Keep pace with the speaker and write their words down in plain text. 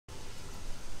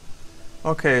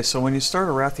Okay, so when you start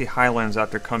Arathi Highlands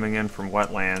after coming in from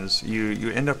wetlands, you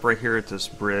end up right here at this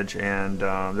bridge, and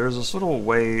there's this little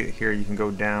way here you can go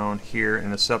down here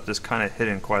and accept this kind of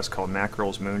hidden quest called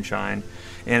MacKreel's Moonshine.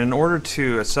 And in order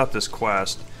to accept this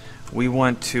quest, you're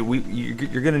going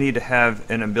to need to have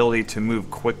an ability to move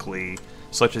quickly,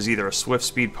 such as either a swift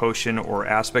speed potion or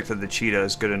aspect of the cheetah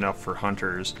is good enough for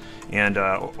hunters. And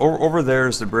over there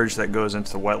is the bridge that goes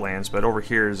into the wetlands, but over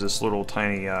here is this little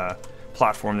tiny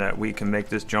platform that we can make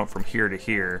this jump from here to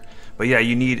here. But yeah,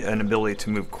 you need an ability to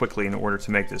move quickly in order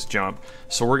to make this jump.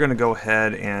 So we're going to go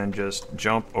ahead and just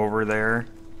jump over there.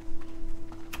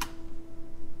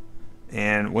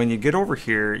 And when you get over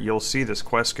here, you'll see this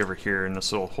quest giver here in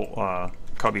this little hole,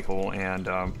 cubby hole, and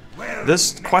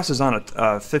this quest is on a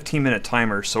 15-minute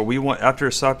timer. So we want, after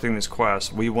accepting this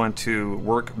quest, we want to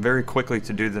work very quickly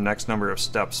to do the next number of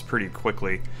steps pretty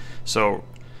quickly. So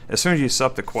as soon as you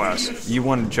accept the quest, you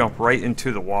want to jump right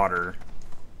into the water.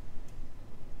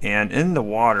 And in the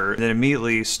water, then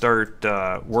immediately start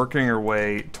working your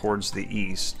way towards the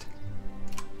east.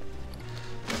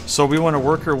 So we want to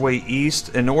work our way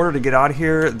east. In order to get out of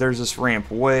here, there's this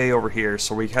ramp way over here,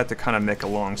 so we have to kind of make a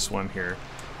long swim here.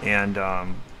 And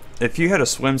if you had a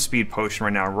swim speed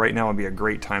potion right now would be a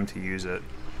great time to use it.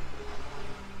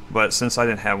 But since I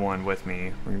didn't have one with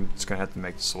me, we're just going to have to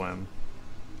make the swim.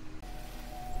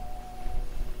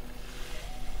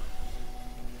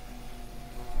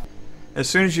 As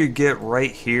soon as you get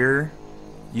right here,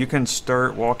 you can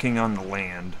start walking on the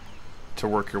land to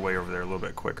work your way over there a little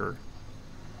bit quicker.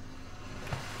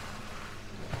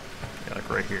 Yeah, like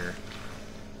right here.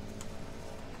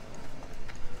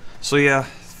 So yeah,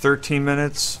 13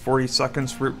 minutes, 40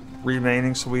 seconds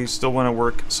remaining, so we still want to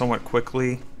work somewhat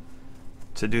quickly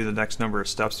to do the next number of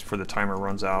steps before the timer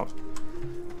runs out.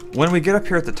 When we get up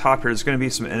here at the top here, there's going to be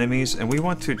some enemies, and we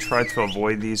want to try to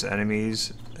avoid these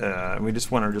enemies. We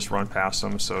just want to just run past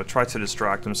them, so try to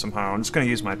distract them somehow. I'm just going to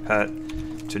use my pet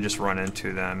to just run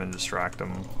into them and distract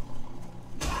them.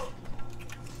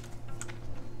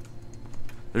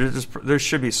 There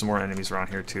should be some more enemies around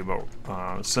here too,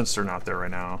 but since they're not there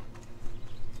right now,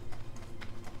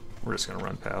 we're just going to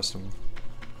run past them.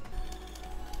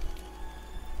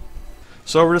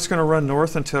 So we're just going to run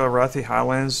north into Arathi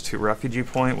Highlands to Refugee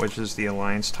Point, which is the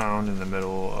Alliance town in the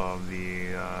middle of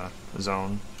the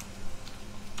zone.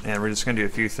 And we're just going to do a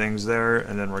few things there,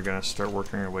 and then we're going to start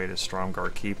working our way to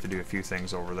Stromgarde Keep to do a few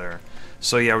things over there.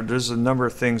 So yeah, there's a number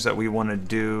of things that we want to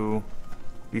do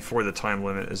before the time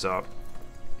limit is up.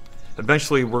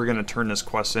 Eventually we're going to turn this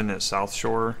quest in at South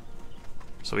Shore.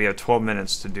 So we have 12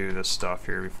 minutes to do this stuff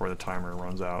here before the timer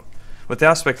runs out. With the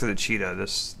aspect of the cheetah,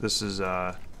 this is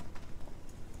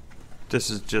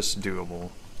just doable.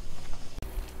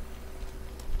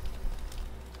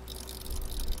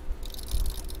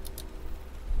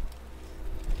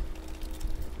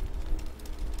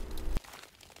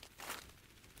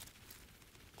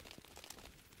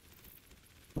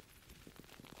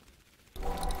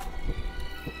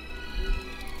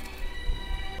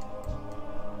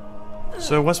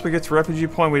 So once we get to Refugee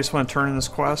Point, we just want to turn in this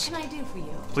quest. What can I do for you?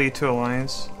 Plead to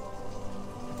Alliance.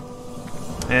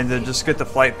 And then just get the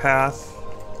flight path.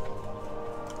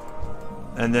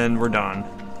 And then we're done.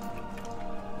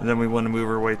 And then we want to move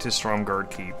our way to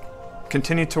Stromgarde Keep.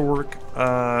 Continue to work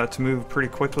to move pretty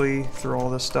quickly through all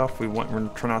this stuff. We're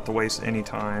trying not to waste any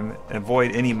time.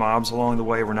 Avoid any mobs along the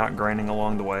way. We're not grinding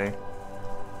along the way.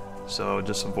 So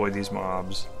just avoid these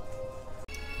mobs.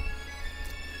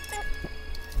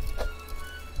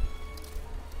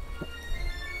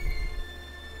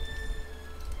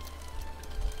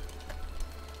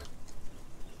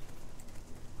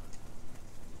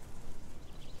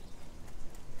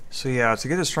 So yeah, to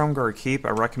get to Stromgarde Keep,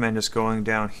 I recommend just going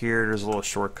down here. There's a little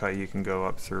shortcut you can go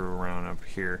up through around up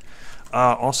here.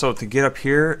 Also, to get up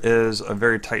here is a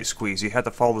very tight squeeze. You have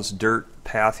to follow this dirt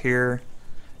path here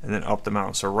and then up the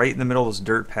mountain. So right in the middle of this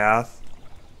dirt path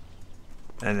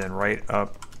and then right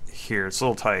up here. It's a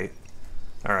little tight.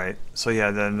 Alright, so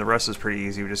yeah, then the rest is pretty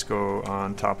easy. We just go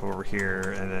on top over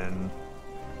here and then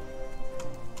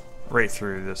right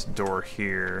through this door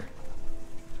here.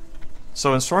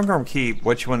 So in Stromgarde Keep,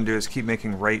 what you want to do is keep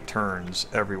making right turns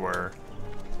everywhere.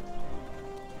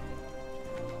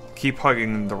 Keep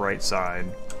hugging the right side.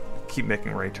 Keep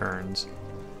making right turns.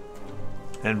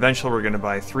 And eventually we're going to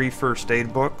buy 3 first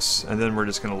aid books, and then we're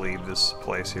just going to leave this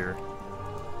place here.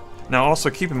 Now also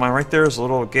keep in mind, right there is a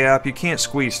little gap. You can't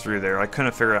squeeze through there. I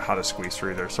couldn't figure out how to squeeze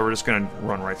through there, so we're just going to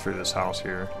run right through this house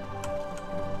here.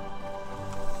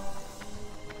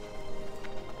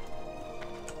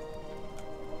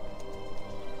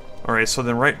 Alright, so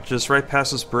then just right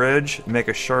past this bridge, make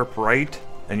a sharp right,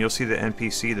 and you'll see the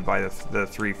NPC to buy the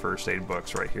 3 first aid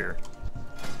books right here.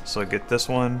 So get this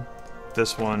one,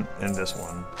 and this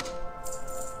one.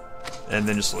 And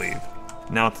then just leave.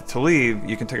 Now to leave,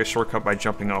 you can take a shortcut by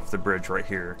jumping off the bridge right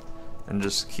here. And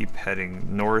just keep heading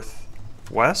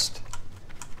northwest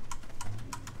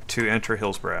to enter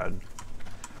Hillsbrad.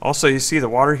 Also, you see the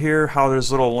water here, how there's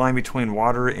a little line between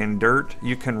water and dirt.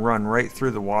 You can run right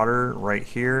through the water right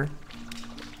here.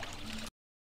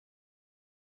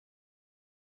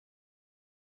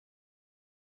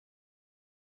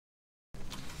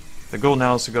 The goal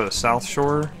now is to go to South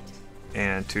Shore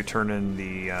and to turn in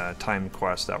the timed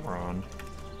quest that we're on.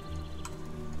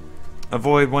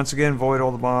 Once again, avoid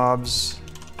all the mobs.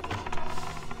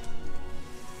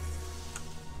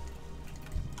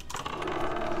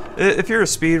 If you're a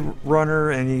speed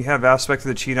runner and you have aspect of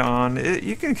the cheetah on,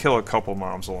 you can kill a couple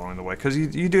mobs along the way, because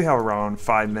you do have around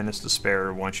 5 minutes to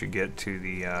spare once you get to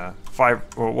the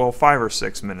 5 or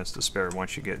 6 minutes to spare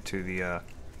once you get to the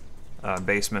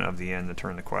basement of the inn to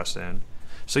turn the quest in.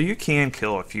 So you can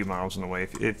kill a few mobs on the way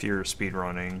if you're speed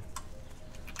running.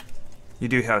 You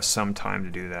do have some time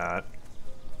to do that.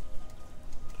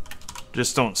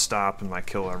 Just don't stop and like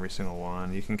kill every single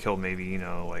one. You can kill maybe, you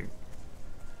know, like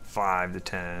 5 to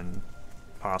 10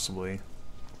 possibly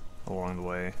along the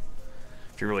way.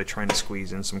 If you're really trying to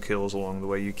squeeze in some kills along the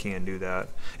way, you can do that.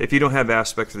 If you don't have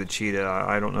aspect of the cheetah,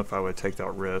 I don't know if I would take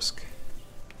that risk.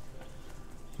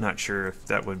 Not sure if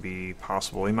that would be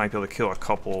possible. You might be able to kill a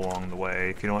couple along the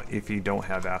way if you don't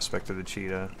have aspect of the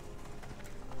cheetah.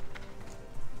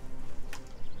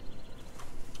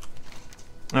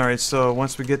 Alright, so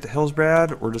once we get to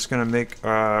Hillsbrad, we're just going to make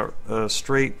a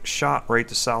straight shot right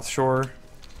to South Shore.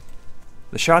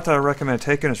 The shot that I recommend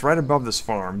taking is right above this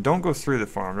farm. Don't go through the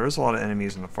farm. There's a lot of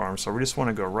enemies in the farm, so we just want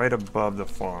to go right above the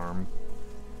farm.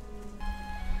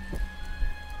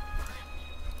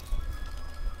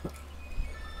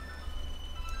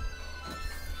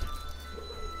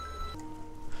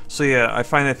 So yeah, I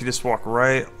find that if you just walk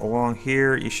right along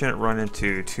here, you shouldn't run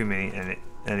into too many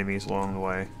enemies along the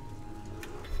way.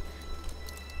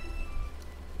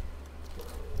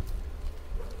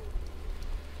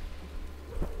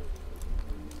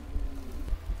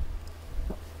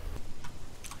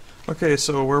 Okay,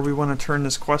 so where we want to turn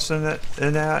this quest in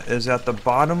at is at the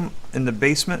bottom in the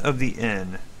basement of the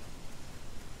inn.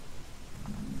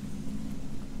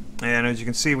 And as you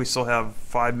can see, we still have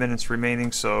 5 minutes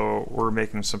remaining, so we're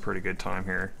making some pretty good time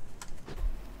here.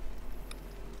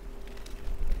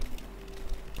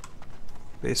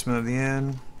 Basement of the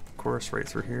inn, of course, right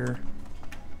through here.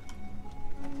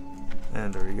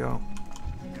 And there you go.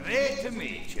 Great to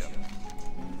meet you.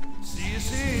 See you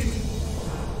soon.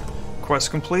 Quest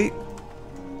complete.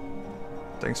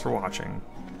 Thanks for watching.